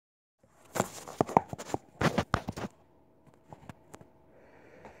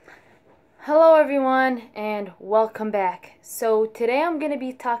Hello everyone and welcome back. So today I'm going to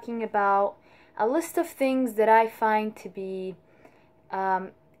be talking about a list of things that I find to be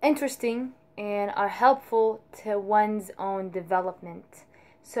interesting and are helpful to one's own development.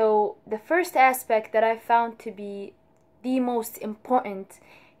 So the first aspect that I found to be the most important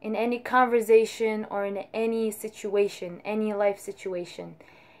in any conversation or in any situation, any life situation,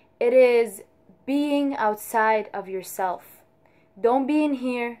 it is being outside of yourself. Don't be in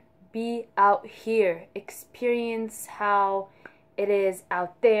here. Be out here. Experience how it is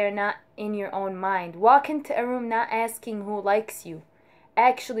out there, not in your own mind. Walk into a room not asking who likes you.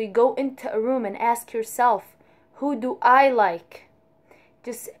 Actually go into a room and ask yourself, who do I like?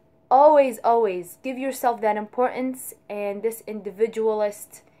 Just always give yourself that importance and this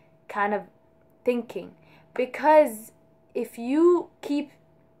individualist kind of thinking. Because if you keep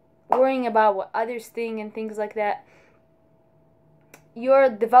worrying about what others think and things like that, your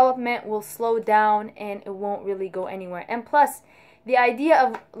development will slow down and it won't really go anywhere. And plus, the idea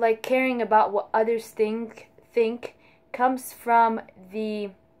of like caring about what others think comes from the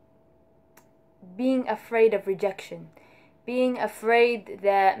being afraid of rejection. Being afraid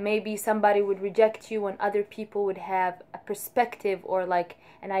that maybe somebody would reject you and other people would have a perspective or like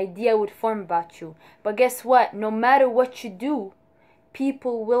an idea would form about you. But guess what? No matter what you do,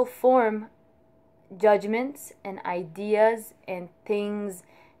 people will form judgments and ideas and things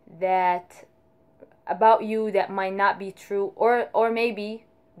that about you that might not be true, or maybe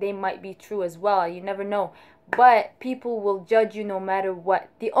they might be true as well. You never know. But people will judge you no matter what.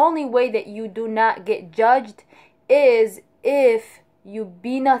 The only way that you do not get judged is if you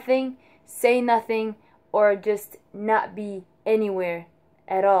be nothing, say nothing, or just not be anywhere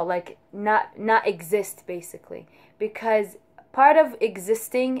at all, like not exist basically. Because part of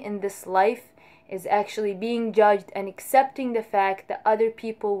existing in this life is actually being judged and accepting the fact that other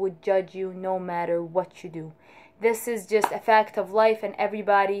people would judge you no matter what you do. This is just a fact of life and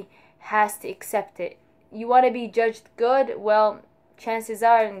everybody has to accept it. You want to be judged good? Well, chances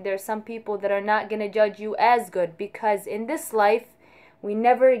are there are some people that are not going to judge you as good, because in this life we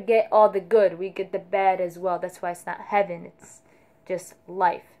never get all the good, we get the bad as well. That's why it's not heaven, it's just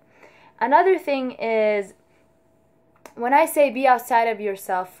life. Another thing is, when I say be outside of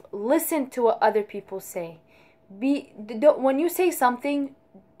yourself, listen to what other people say. When you say something,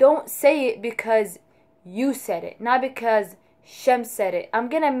 don't say it because you said it, not because Shem said it. I'm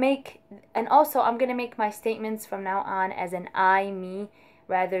gonna make my statements from now on as an I, me,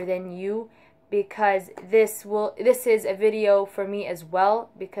 rather than you, because this is a video for me as well,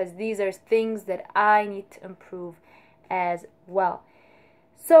 because these are things that I need to improve as well.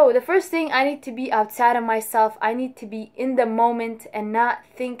 So the first thing, I need to be outside of myself. I need to be in the moment and not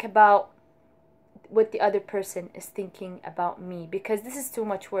think about what the other person is thinking about me, because this is too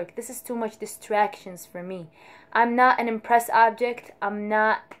much work. This is too much distractions for me. I'm not an impress object. I'm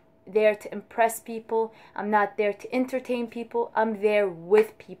not there to impress people. I'm not there to entertain people. I'm there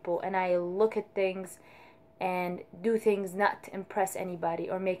with people, and I look at things and do things not to impress anybody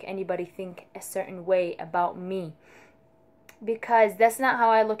or make anybody think a certain way about me, because that's not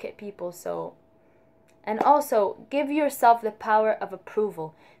how I look at people. So, and also give yourself the power of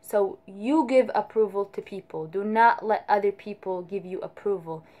approval. So you give approval to people. Do not let other people give you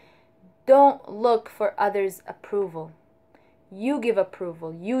approval. Don't look for others' approval. You give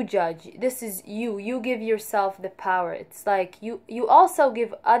approval. You judge. This is you. You give yourself the power. It's like you also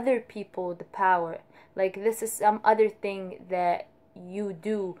give other people the power. Like this is some other thing that you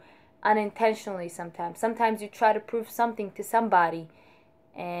do unintentionally sometimes. Sometimes you try to prove something to somebody,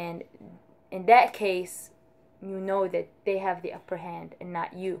 and in that case you know that they have the upper hand and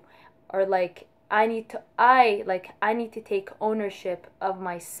not you. Or like I need to take ownership of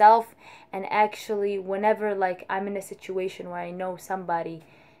myself, and actually whenever like I'm in a situation where I know somebody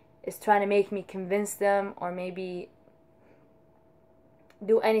is trying to make me convince them or maybe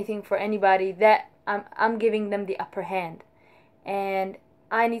do anything for anybody, that I'm giving them the upper hand, and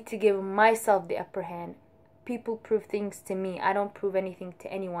I need to give myself the upper hand. People prove things to me. I don't prove anything to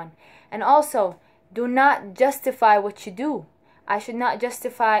anyone. And also, do not justify what you do. I should not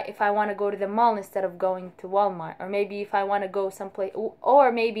justify if I want to go to the mall instead of going to Walmart. Or maybe if I want to go someplace.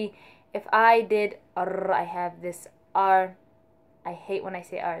 Or maybe if I did, I have this R. I hate when I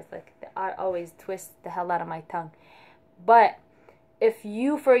say R. It's like the R always twists the hell out of my tongue. But if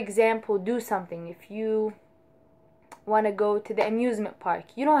you, for example, do something. If you want to go to the amusement park,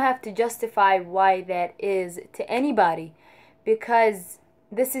 you don't have to justify why that is to anybody, because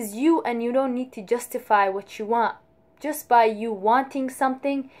this is you and you don't need to justify what you want. Just by you wanting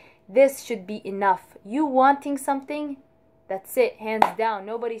something, this should be enough. You wanting something, That's it, hands down.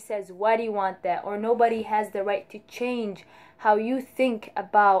 Nobody says, why do you want that? Or nobody has the right to change how you think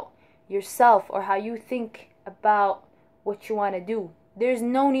about yourself or how you think about what you want to do. There's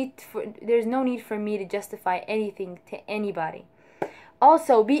no need for me to justify anything to anybody.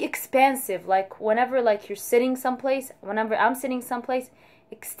 Also, be expansive. Like whenever like you're sitting someplace, whenever I'm sitting someplace,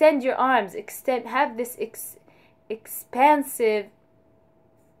 extend your arms, have this expansive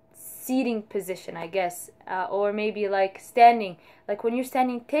seating position, I guess, or maybe like standing. Like when you're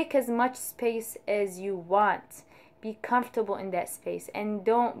standing, take as much space as you want. Be comfortable in that space, and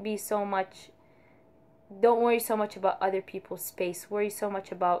don't worry so much about other people's space. Worry so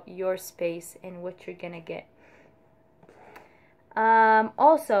much about your space and what you're gonna get.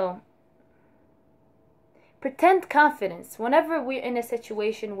 Also, pretend confidence. Whenever we're in a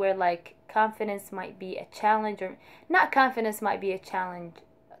situation where like confidence might be a challenge, or not confidence might be a challenge,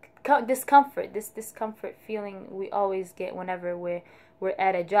 discomfort, this discomfort feeling we always get whenever we're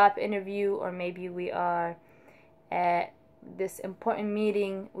at a job interview, or maybe we are at this important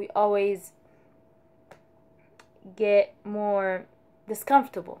meeting, we always get more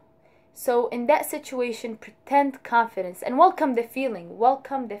discomfortable. So in that situation, pretend confidence and welcome the feeling.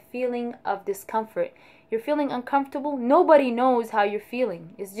 Welcome the feeling of discomfort. You're feeling uncomfortable. Nobody knows how you're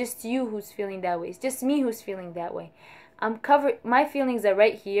feeling. It's just you who's feeling that way. It's just me who's feeling that way. I'm covered. My feelings are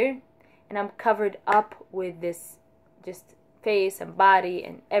right here, and I'm covered up with this just face and body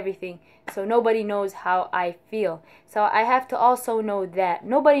and everything. So nobody knows how I feel. So I have to also know that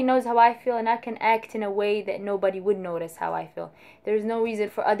nobody knows how I feel, and I can act in a way that nobody would notice how I feel. There's no reason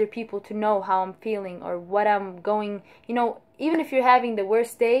for other people to know how I'm feeling or what I'm going. You know, even if you're having the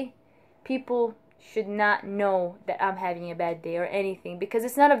worst day, people should not know that I'm having a bad day or anything, because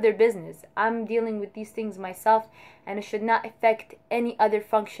it's none of their business. I'm dealing with these things myself, and it should not affect any other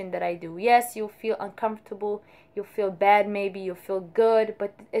function that I do. Yes, you'll feel uncomfortable, you'll feel bad, maybe you'll feel good,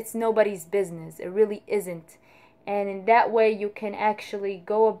 but it's nobody's business. It really isn't. And in that way, you can actually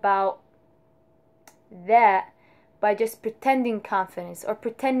go about that by just pretending confidence or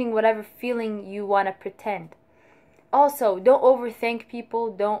pretending whatever feeling you want to pretend. Also, don't overthink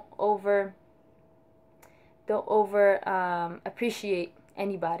people. Don't over appreciate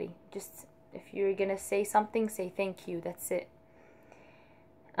anybody. Just if you're gonna say something, say thank you. That's it.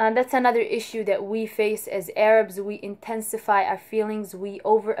 And that's another issue that we face as Arabs. We intensify our feelings, we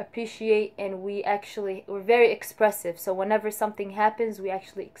over appreciate, and we're very expressive. So whenever something happens, we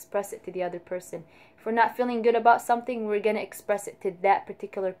actually express it to the other person. If we're not feeling good about something, we're gonna express it to that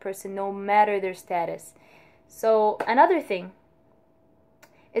particular person, no matter their status. So another thing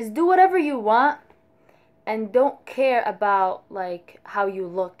is, do whatever you want and don't care about like how you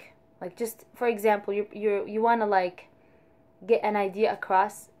look. Like, just for example, you want to like get an idea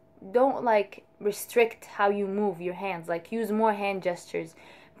across. Don't like restrict how you move your hands. Like, use more hand gestures,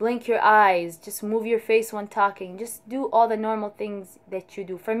 blink your eyes, just move your face when talking. Just do all the normal things that you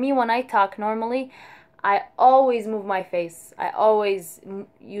do. For me, when I talk normally, I always move my face. I always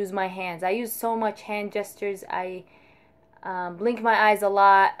use my hands. I use so much hand gestures. I blink my eyes a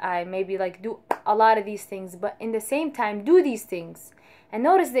lot. I maybe like do a lot of these things, but in the same time, do these things and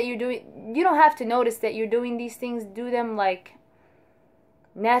notice that you're doing. You don't have to notice that you're doing these things. Do them like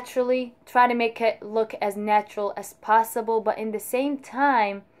naturally. Try to make it look as natural as possible, but in the same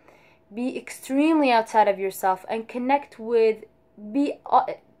time, be extremely outside of yourself and connect with.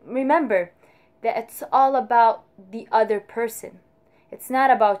 Remember that it's all about the other person. It's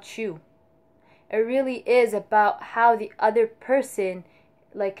not about you. It really is about how the other person,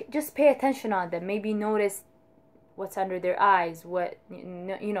 like, just pay attention on them. Maybe notice what's under their eyes, what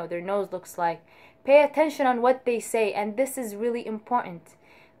their nose looks like. Pay attention on what they say, and this is really important.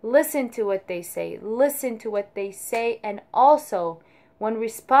 Listen to what they say. Listen to what they say, and also when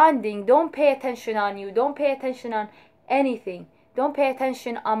responding, don't pay attention on you. Don't pay attention on anything. Don't pay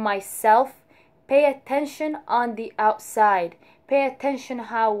attention on myself. Pay attention on the outside. Pay attention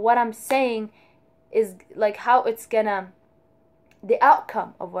how what I'm saying is, like, how it's gonna, the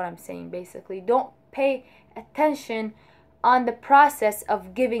outcome of what I'm saying, basically. Don't pay attention on the process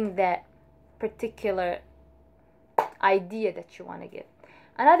of giving that particular idea that you want to give.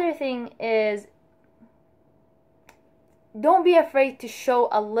 Another thing is, don't be afraid to show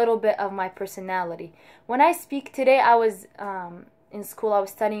a little bit of my personality. When I speak today, I was in school. I was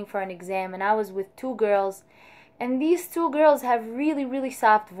studying for an exam, and I was with two girls, and these two girls have really, really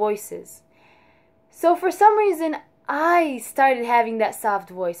soft voices. So for some reason, I started having that soft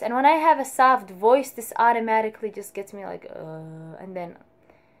voice. And when I have a soft voice, this automatically just gets me like, and then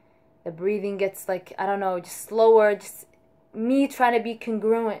the breathing gets like, I don't know, just slower. me trying to be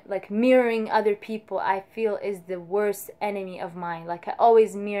congruent, like mirroring other people, I feel is the worst enemy of mine. Like I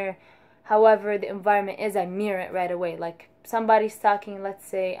always mirror however the environment is, I mirror it right away. Like somebody's talking, let's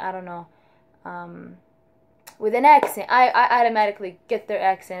say, I don't know, with an accent, I automatically get their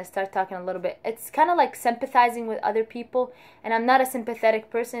accent and start talking a little bit. It's kind of like sympathizing with other people, and I'm not a sympathetic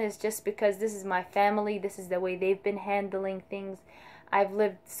person. It's just because this is my family, this is the way they've been handling things. I've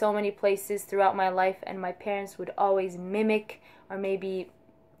lived so many places throughout my life, and my parents would always mimic or maybe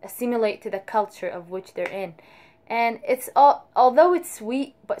assimilate to the culture of which they're in. And it's all, although it's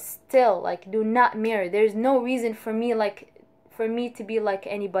sweet, but still, like, do not mirror. There's no reason for me to be like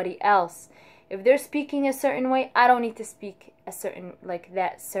anybody else. If they're speaking a certain way, I don't need to speak a certain, like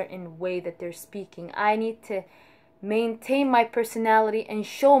that certain way that they're speaking. I need to maintain my personality and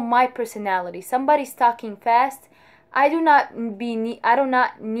show my personality. Somebody's talking fast, I do not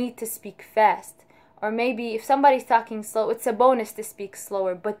need to speak fast. Or maybe if somebody's talking slow, it's a bonus to speak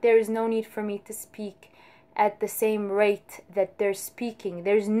slower, but there is no need for me to speak at the same rate that they're speaking.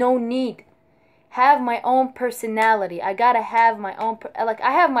 There's no need. Have my own personality. I gotta have my own, like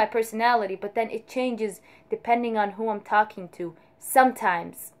I have my personality, but then it changes depending on who I'm talking to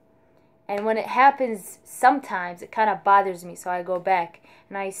sometimes. And when it happens sometimes, it kind of bothers me, so I go back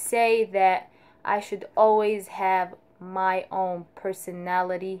and I say that I should always have my own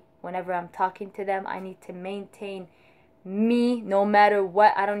personality whenever I'm talking to them. I need to maintain me no matter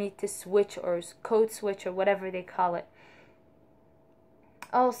what. I don't need to switch or code switch or whatever they call it.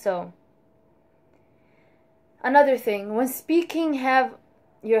 Also, another thing, when speaking, have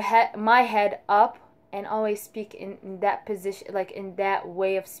my head up and always speak in that position, like in that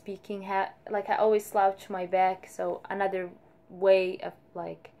way of speaking. Like I always slouch my back, so another way of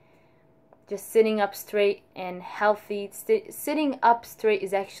like just sitting up straight and healthy. Sitting up straight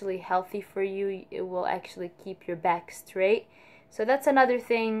is actually healthy for you. It will actually keep your back straight. So that's another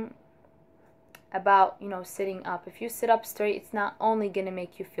thing about, sitting up. If you sit up straight, it's not only going to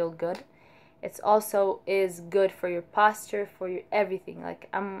make you feel good, it's also is good for your posture, for your everything. Like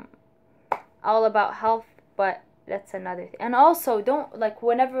I'm all about health, but that's another thing. And also, don't, like,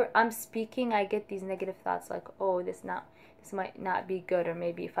 whenever I'm speaking, I get these negative thoughts like, oh, this might not be good, or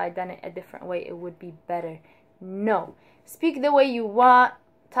maybe if I done it a different way it would be better. No, speak the way you want,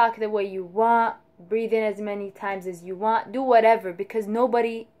 talk the way you want, breathe in as many times as you want, do whatever, because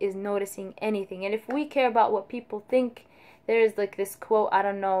nobody is noticing anything. And if we care about what people think, there's like this quote, I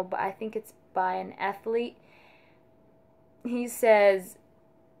don't know, but I think it's by an athlete. He says,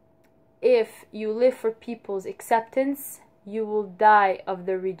 if you live for people's acceptance, you will die of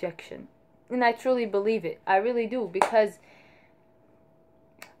their rejection. And I truly believe it. I really do, because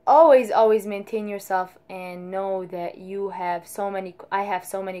always maintain yourself and know that I have so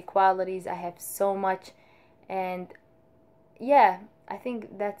many qualities, I have so much. And yeah, I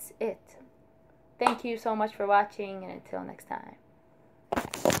think that's it. Thank you so much for watching, and until next time.